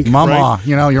 I think. Mama, right?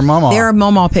 Your mama. There are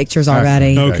mama pictures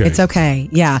already. Okay. It's okay.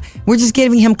 Yeah. We're just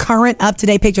giving him current,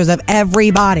 up-to-date pictures of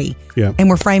everybody. Yeah. And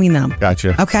we're framing them.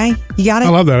 Gotcha. Okay? You got it? I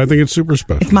love that. I think it's super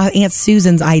special. It's my Aunt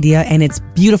Susan's idea, and it's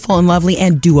beautiful and lovely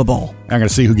and doable. I'm going to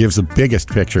see who gives the biggest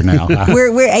picture now.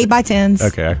 We're 8x10s.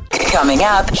 Okay. Coming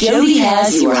up, Jody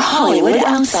has your Hollywood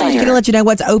Outsider. Going to let you know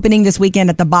what's opening this weekend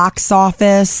at the box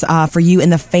office for you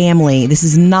and the family. This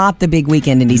is not the big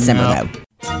weekend in December, though.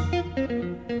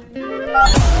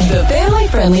 The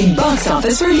family-friendly box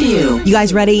office review. You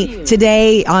guys ready?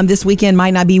 Today, this weekend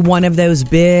might not be one of those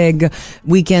big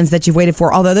weekends that you've waited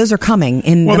for, although those are coming.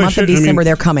 In the month of December,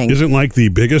 they're coming. Isn't like the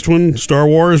biggest one, Star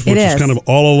Wars, which is kind of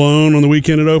all alone on the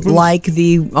weekend it opens? Like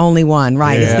the only one,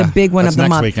 right? Yeah, it's the big one of the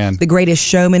month. Weekend. The Greatest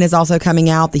Showman is also coming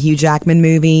out, the Hugh Jackman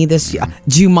movie. This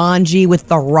Jumanji with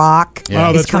The Rock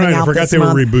is coming out. I forgot this they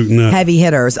month. were rebooting that. Heavy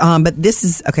hitters. But this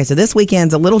is, okay, so this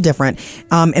weekend's a little different.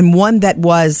 And one that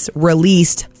was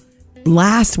released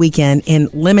last weekend in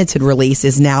limited release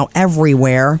is now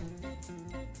everywhere.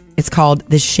 It's called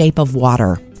The Shape of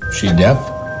Water. She deaf?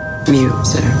 Mute,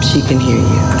 sir. She can hear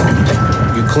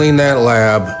you. You clean that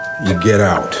lab, you get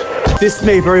out. This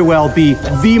may very well be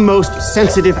the most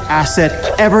sensitive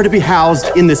asset ever to be housed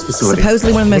in this facility.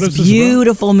 Supposedly one of the most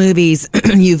beautiful movies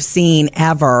you've seen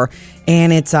ever.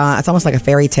 And it's almost like a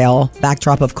fairy tale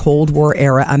backdrop of Cold War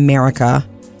era America.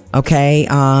 Okay.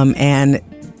 And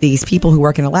these people who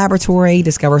work in a laboratory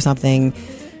discover something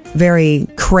very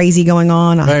crazy going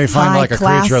on. They find like a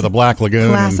creature of the Black Lagoon.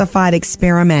 Classified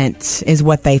experiment is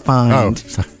what they find.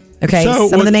 Oh. Okay, so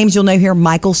some of the names you'll know here.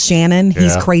 Michael Shannon,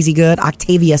 he's crazy good.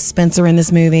 Octavia Spencer in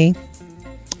this movie.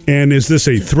 And is this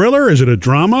a thriller? Is it a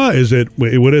drama? Is it,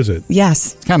 what is it?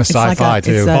 Yes. It's kind of sci-fi,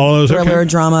 too. It's a thriller,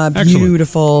 drama,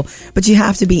 beautiful. But you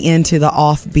have to be into the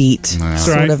offbeat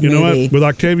sort of movie. You know what? With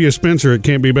Octavia Spencer, it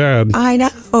can't be bad. I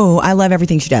know. I love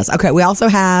everything she does. Okay, we also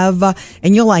have,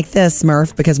 and you'll like this,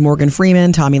 Murph, because Morgan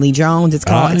Freeman, Tommy Lee Jones. It's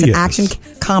an action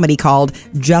comedy called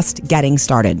Just Getting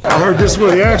Started. I heard this is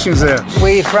where the action's at.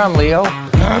 Where you from, Leo?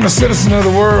 I'm a citizen of the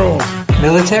world.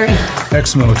 Military?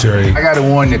 Ex-military. I gotta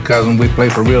warn you, cousin, we play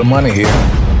for real money here.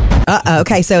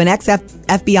 Okay, so an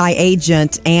ex-FBI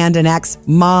agent and an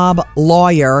ex-mob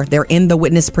lawyer, they're in the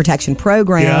witness protection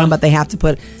program, but they have to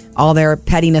put all their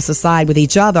pettiness aside with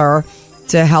each other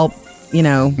to help,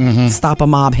 stop a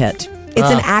mob hit. It's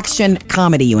an action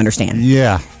comedy, you understand?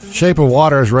 Yeah. Shape of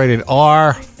Water is rated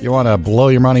R. You want to blow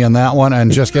your money on that one,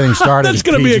 and Just Getting Started. That's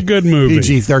going to be a good movie.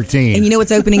 PG-13. And you know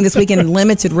what's opening this weekend in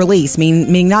limited release?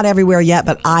 Meaning not everywhere yet,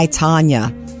 but I,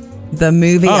 Tonya. The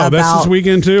movie about... that's this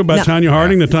weekend, too? About Tonya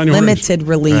Harding? The Tonya limited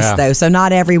release, though, so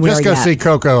not everywhere yet. Just go see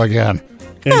Coco again.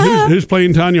 And who's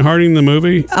playing Tonya Harding in the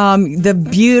movie? The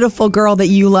beautiful girl that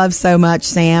you love so much,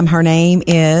 Sam. Her name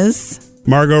is...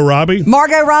 Margot Robbie?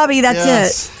 Margot Robbie,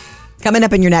 that's it. Coming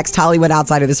up in your next Hollywood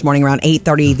Outsider this morning around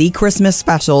 8:30, the Christmas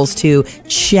specials to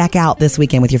check out this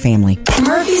weekend with your family.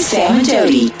 Murphy, Sam, and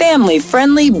Jody,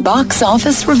 family-friendly box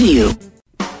office review.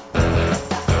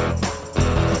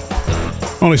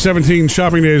 Only 17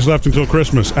 shopping days left until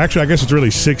Christmas. Actually, I guess it's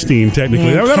really 16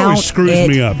 technically. That always screws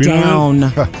me up. You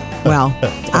know? Well,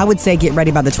 I would say get ready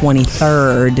by the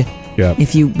 23rd. Yeah.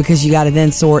 Because you got to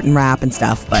then sort and wrap and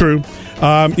stuff. But. True.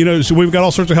 So we've got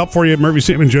all sorts of help for you at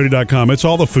MurphySamandJody.com. It's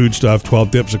all the food stuff, 12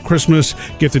 dips of Christmas,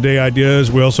 gift of day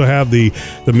ideas. We also have the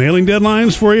mailing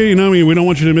deadlines for you. We don't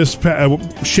want you to miss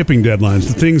shipping deadlines.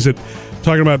 The things that,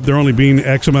 talking about there only being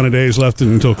X amount of days left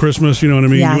until Christmas, you know what I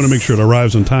mean? Yes. You want to make sure it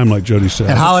arrives on time, like Jody said.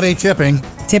 And holiday tipping.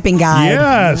 Tipping guide.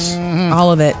 Yes. Mm-hmm.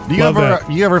 All of it. Do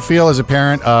you ever feel as a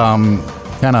parent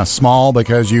kind of small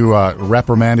because you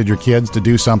reprimanded your kids to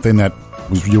do something that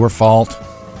was your fault?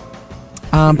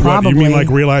 Probably. What, you mean like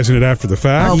realizing it after the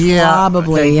fact? Oh, yeah.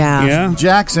 Probably, yeah.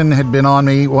 Jackson had been on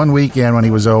me one weekend when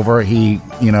he was over. He,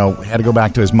 had to go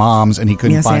back to his mom's and he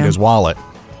couldn't find his wallet.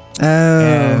 Oh.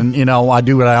 And, I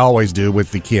do what I always do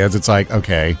with the kids. It's like,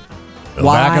 okay, go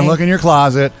back and look in your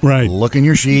closet. Right. Look in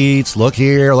your sheets. Look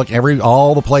here. Look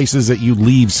all the places that you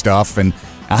leave stuff. And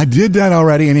I did that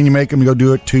already, and then you make him go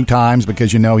do it 2 times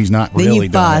because he's not really done it. Then you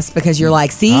fuss because you're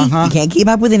like, see, you can't keep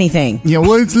up with anything. Yeah,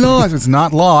 well, it's lost. It's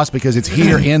not lost because it's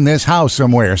here in this house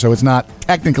somewhere, so it's not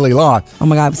technically lost. Oh,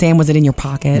 my God. Sam, was it in your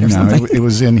pocket or something? It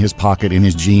was in his pocket, in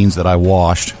his jeans that I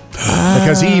washed.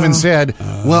 Because he even said,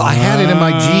 well, I had it in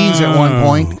my jeans at one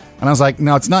point. And I was like,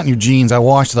 no, it's not in your jeans. I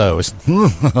washed those.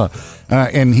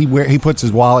 And he puts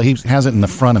his wallet, he has it in the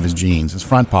front of his jeans, his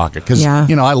front pocket. Because,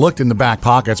 I looked in the back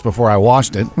pockets before I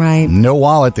washed it. Right. No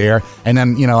wallet there. And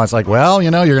then, it's like, well,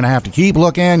 you're going to have to keep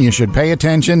looking. You should pay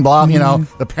attention, blah,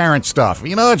 the parent stuff.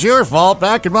 It's your fault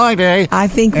back in my day. I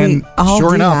think and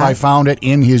sure enough, I found it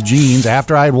in his jeans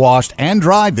after I had washed and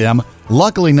dried them.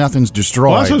 Luckily, nothing's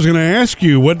destroyed. Well, I was going to ask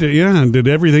you, did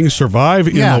everything survive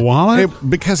in the wallet?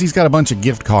 Because he's got a bunch of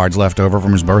gift cards left over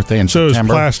from his birthday in September. So it's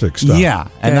plastic stuff. Yeah,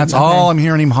 and that's all I'm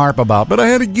hearing him harp about. But I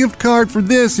had a gift card for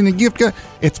this and a gift card.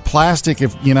 It's plastic.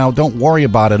 If don't worry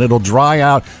about it. It'll dry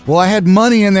out. Well, I had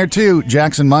money in there too.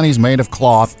 Jackson money's made of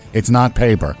cloth. It's not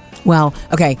paper. Well,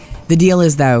 okay. The deal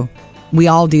is, though, we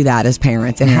all do that as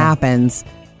parents. It happens.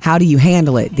 How do you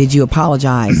handle it? Did you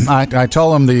apologize? I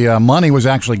told him the money was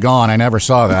actually gone. I never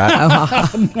saw that.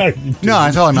 No,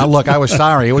 I told him, look, I was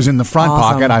sorry. It was in the front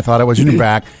pocket. I thought it was in the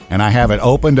back. And I have it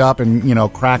opened up and,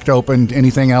 cracked open.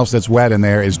 Anything else that's wet in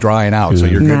there is drying out. So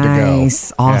you're good to go.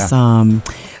 Nice. Awesome.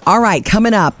 Yeah. All right.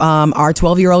 Coming up, our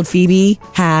 12-year-old Phoebe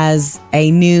has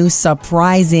a new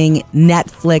surprising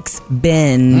Netflix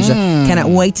binge. Cannot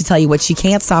wait to tell you what she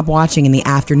can't stop watching in the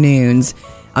afternoons.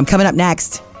 Coming up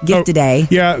next, gift today.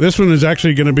 Yeah, this one is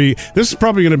actually going to be. This is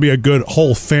probably going to be a good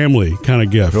whole family kind of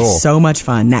gift. Cool. So much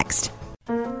fun. Next.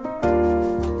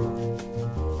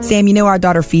 Sam, you know our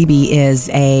daughter Phoebe is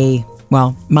mine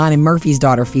and Murphy's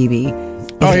daughter Phoebe.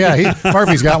 Oh, yeah.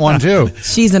 Murphy's got one, too.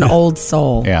 She's an old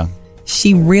soul. Yeah.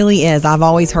 She really is. I've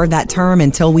always heard that term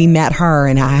until we met her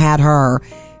and I had her.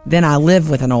 Then I live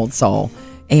with an old soul.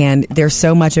 And there's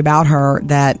so much about her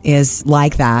that is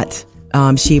like that.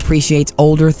 She appreciates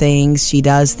older things. She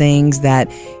does things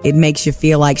that it makes you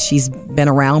feel like she's been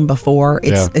around before.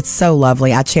 It's so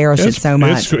lovely. I cherish it so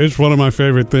much. It's one of my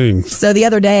favorite things. So the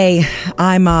other day,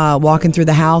 I'm walking through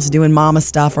the house doing mama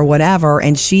stuff or whatever,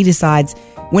 and she decides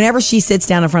whenever she sits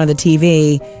down in front of the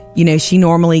TV, she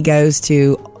normally goes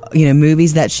to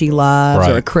movies that she loves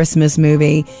or a Christmas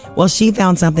movie. Well, she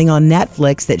found something on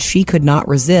Netflix that she could not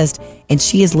resist, and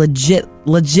she is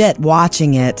legit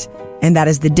watching it. And that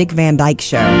is the Dick Van Dyke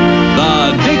Show.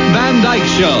 The Dick Van Dyke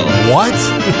Show.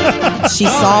 What? She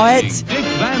saw it,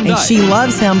 and she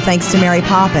loves him thanks to Mary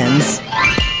Poppins.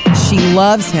 She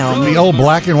loves him. The old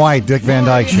black and white Dick Van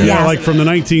Dyke Show. Yeah, like from the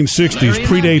 1960s.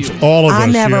 Predates all of us. I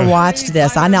never watched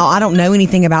this. I don't know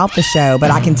anything about the show,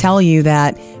 but I can tell you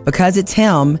that because it's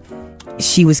him,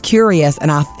 she was curious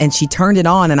and she turned it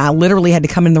on, and I literally had to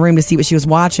come in the room to see what she was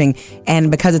watching.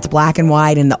 And because it's black and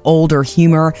white and the older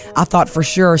humor, I thought for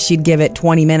sure she'd give it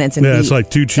 20 minutes. And it's like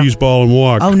 2 cheese ball and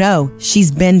walk. Oh no,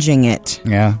 she's binging it.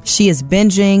 Yeah. She is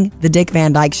binging the Dick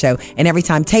Van Dyke Show. And every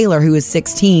time Taylor, who is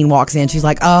 16, walks in, she's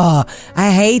like, oh,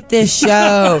 I hate this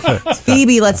show.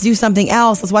 Phoebe, let's do something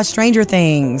else. Let's watch Stranger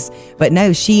Things. But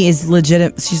no, she is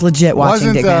legit. She's legit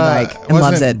watching Dick Van Dyke and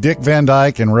loves it. Dick Van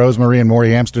Dyke and Rosemary and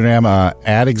Morty Amsterdam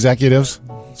ad executives,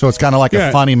 so it's kind of like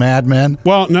a funny Mad Men.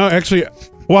 Well, no, actually,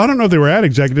 I don't know if they were ad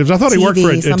executives. I thought he worked for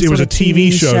it. It was a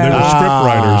TV show. They were script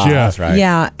writers. Yeah, that's right.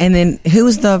 Yeah, and then who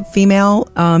was the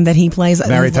female that he plays?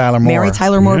 Mary Tyler Moore. Mary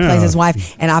Tyler Moore plays his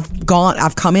wife, and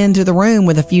I've come into the room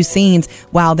with a few scenes.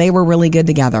 Wow, they were really good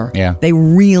together. Yeah, they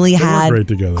really had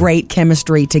great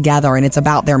chemistry together, and it's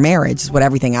about their marriage. Is what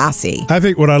everything I see. I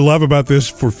think what I love about this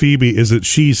for Phoebe is that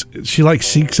she like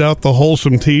seeks out the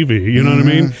wholesome TV. You know what I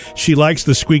mean? She likes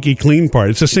the squeaky clean part.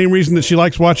 It's the same reason that she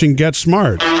likes watching Get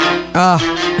Smart.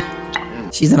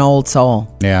 She's an old soul.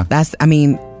 Yeah.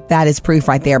 That is proof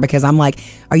right there, because I'm like,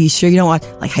 are you sure you don't watch,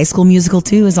 like, High School Musical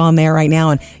 2 is on there right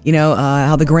now, and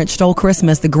how The Grinch Stole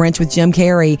Christmas, The Grinch with Jim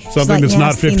Carrey. Something that's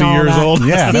not 50 years old.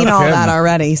 Yeah, I've seen all that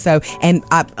already. So, and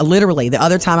I literally, the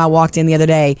other time I walked in the other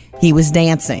day, he was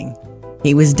dancing.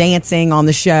 He was dancing on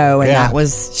the show, and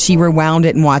she rewound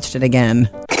it and watched it again.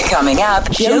 Coming up,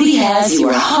 Jody has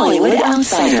your Hollywood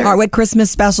Outsider. All right, what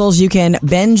Christmas specials you can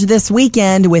binge this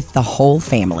weekend with the whole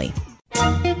family?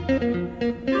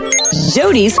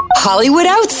 Jody's Hollywood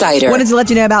Outsider. Wanted to let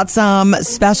you know about some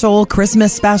special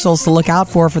Christmas specials to look out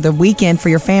for the weekend for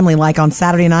your family. Like on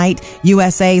Saturday night,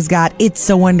 USA's got It's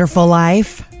a Wonderful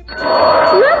Life. Look, Daddy,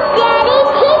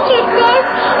 teacher says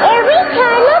every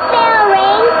time a bell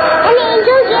rings, an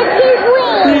angel gets his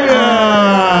wings.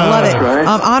 Love it.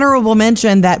 Honorable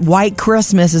mention that White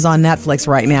Christmas is on Netflix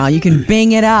right now. You can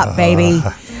bing it up, baby.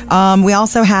 We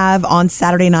also have on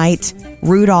Saturday night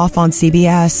Rudolph on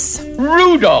CBS.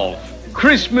 Rudolph,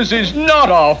 Christmas is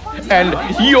not off, and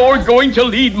you're going to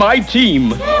lead my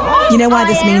team. You know why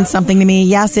this means something to me?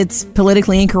 Yes, it's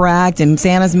politically incorrect, and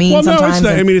Santa's mean sometimes.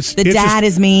 The dad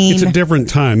is mean. It's a different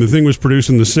time. The thing was produced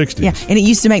in the 60s. Yeah, and it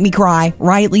used to make me cry,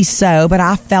 rightly so, but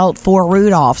I felt for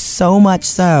Rudolph so much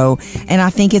so, and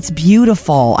I think it's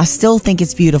beautiful. I still think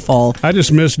it's beautiful. I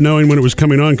just missed knowing when it was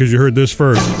coming on because you heard this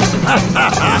first.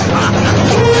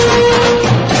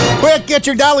 Quick, get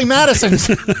your Dolly Madisons.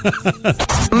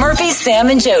 Murphy, Sam,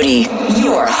 and Jody,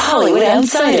 your Hollywood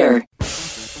Outsider.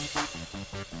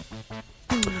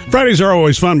 Fridays are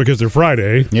always fun because they're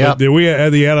Friday. Yeah. We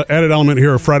add the added element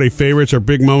here of Friday favorites, our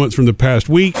big moments from the past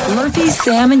week. Murphy,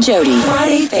 Sam, and Jody,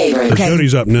 Friday favorites. Okay.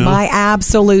 Jody's up now. My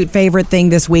absolute favorite thing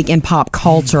this week in pop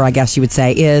culture, I guess you would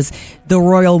say, is the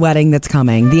royal wedding that's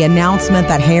coming. The announcement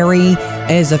that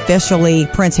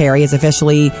Prince Harry is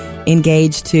officially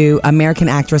engaged to American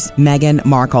actress Meghan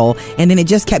Markle. And then it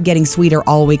just kept getting sweeter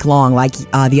all week long. Like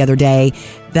the other day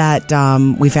that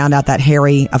we found out that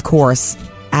Harry, of course,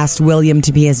 asked William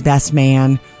to be his best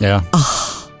man. Yeah.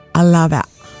 Oh, I love it.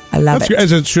 I love it.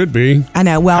 As it should be. I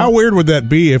know. Well, how weird would that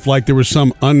be if there was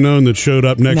some unknown that showed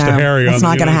up next to Harry? It's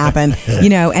not going to happen.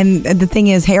 And the thing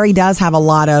is, Harry does have a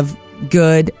lot of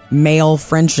good male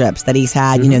friendships that he's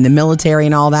had, in the military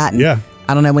and all that. And,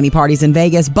 I don't know when he parties in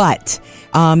Vegas, but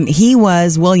he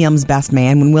was William's best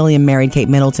man when William married Kate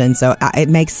Middleton. So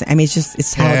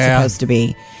it's how it's supposed to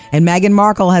be. And Meghan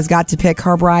Markle has got to pick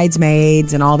her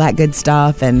bridesmaids and all that good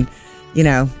stuff and,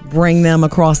 bring them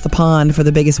across the pond for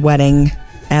the biggest wedding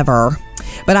ever.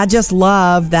 But I just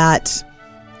love that,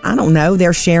 I don't know,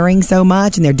 they're sharing so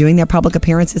much and they're doing their public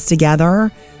appearances together.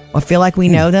 I feel like we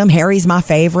know them. Harry's my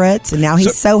favorite, and now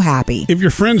he's so happy. If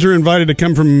your friends are invited to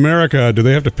come from America, do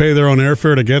they have to pay their own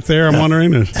airfare to get there? I'm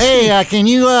wondering. Hey, can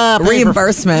you pay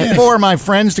reimbursement for my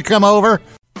friends to come over?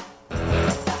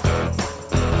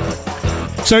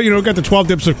 So, got the 12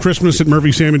 Dips of Christmas at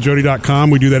murphysamandjody.com.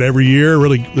 We do that every year.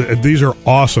 Really, these are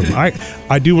awesome.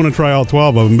 I do want to try all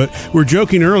 12 of them, but we were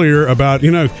joking earlier about,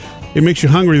 it makes you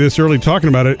hungry this early talking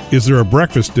about it. Is there a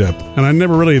breakfast dip? And I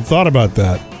never really thought about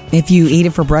that. If you eat it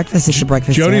for breakfast, it's a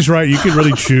breakfast Jody's dip. right. You can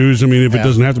really choose. I mean, if it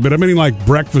doesn't have to, but I mean like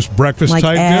breakfast like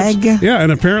type egg? dips. Yeah,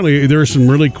 and apparently there's some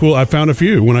really cool. I found a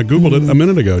few when I Googled it a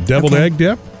minute ago. Deviled egg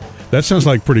dip. That sounds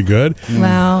like pretty good.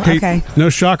 Well, Hey, okay. No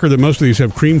shocker that most of these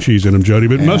have cream cheese in them, Jody,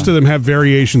 but most of them have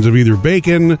variations of either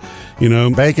bacon,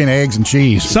 bacon, eggs, and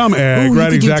cheese. Some egg, Ooh,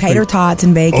 right? you could Exactly. do tater tots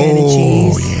and bacon and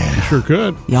cheese. Oh, yeah. Sure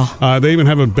could. Yeah. They even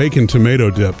have a bacon tomato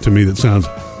dip to me that sounds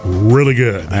really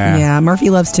good. Yeah, Murphy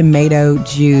loves tomato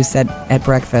juice at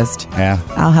breakfast. Yeah.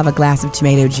 I'll have a glass of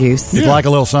tomato juice. You'd like a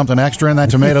little something extra in that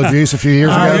tomato juice a few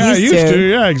years ago? Yeah, used used to. to.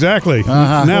 Yeah, exactly.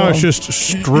 Now it's just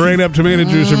straight up tomato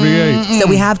juice or V8. So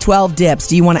we have 12 dips.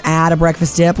 Do you want to add a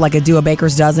breakfast dip, like do a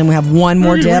baker's dozen? We have one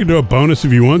more We dip. can do a bonus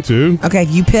if you want to. Okay,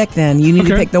 if you pick, then you need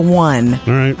to pick the one.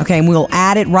 All right. Okay, and we'll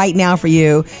add it right now for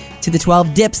you to the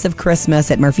 12 Dips of Christmas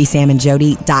at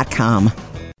murphysamandjody.com.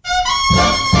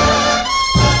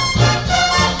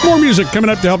 More music coming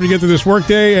up to help you get through this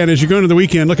workday. And as you go into the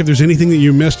weekend, look, if there's anything that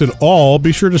you missed at all,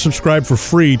 be sure to subscribe for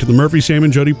free to the Murphy, Sam,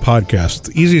 and Jody podcast. It's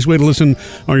the easiest way to listen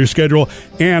on your schedule.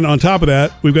 And on top of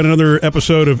that, we've got another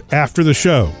episode of After the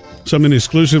Show, something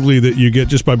exclusively that you get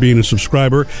just by being a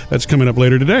subscriber. That's coming up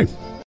later today.